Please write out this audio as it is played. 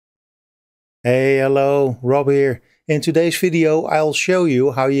Hey, hello, Rob here. In today's video, I'll show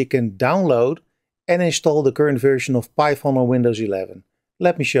you how you can download and install the current version of Python on Windows 11.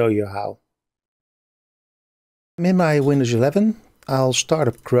 Let me show you how. I'm in my Windows 11. I'll start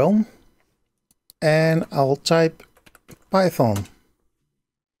up Chrome and I'll type Python.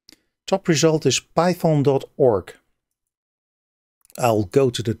 Top result is python.org. I'll go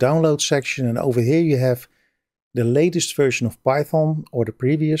to the download section and over here you have the latest version of Python or the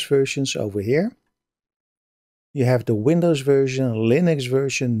previous versions over here. You have the Windows version, Linux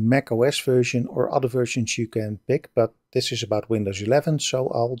version, Mac OS version, or other versions you can pick, but this is about Windows 11, so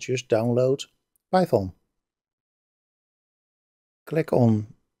I'll just download Python. Click on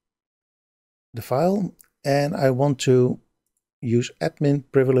the file, and I want to use admin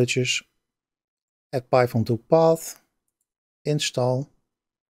privileges, add Python to path, install,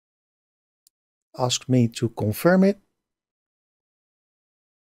 ask me to confirm it.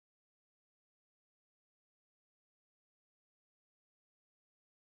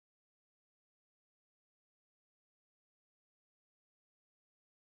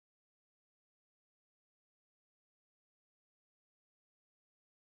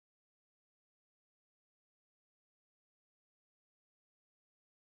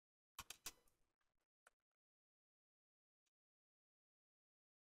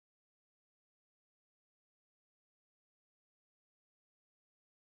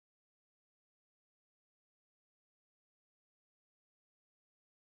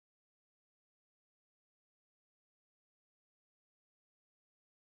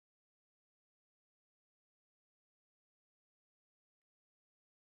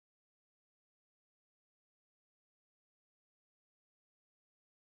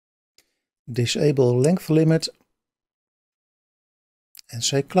 Disable length limit and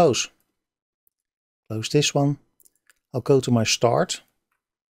say close. Close this one. I'll go to my start.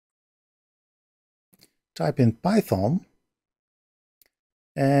 Type in Python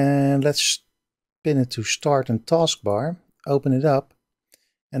and let's pin it to start and taskbar. Open it up.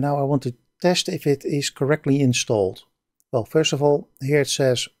 And now I want to test if it is correctly installed. Well, first of all, here it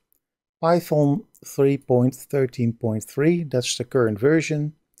says Python 3.13.3. That's the current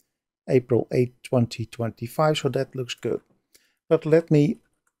version. April 8, 2025, so that looks good. But let me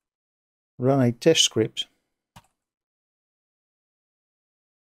run a test script.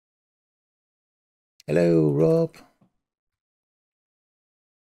 Hello, Rob.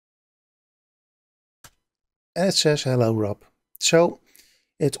 And it says hello, Rob. So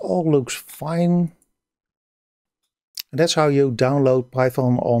it all looks fine. And that's how you download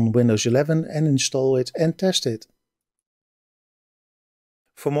Python on Windows 11 and install it and test it.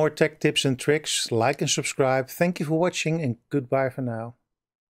 For more tech tips and tricks, like and subscribe. Thank you for watching and goodbye for now.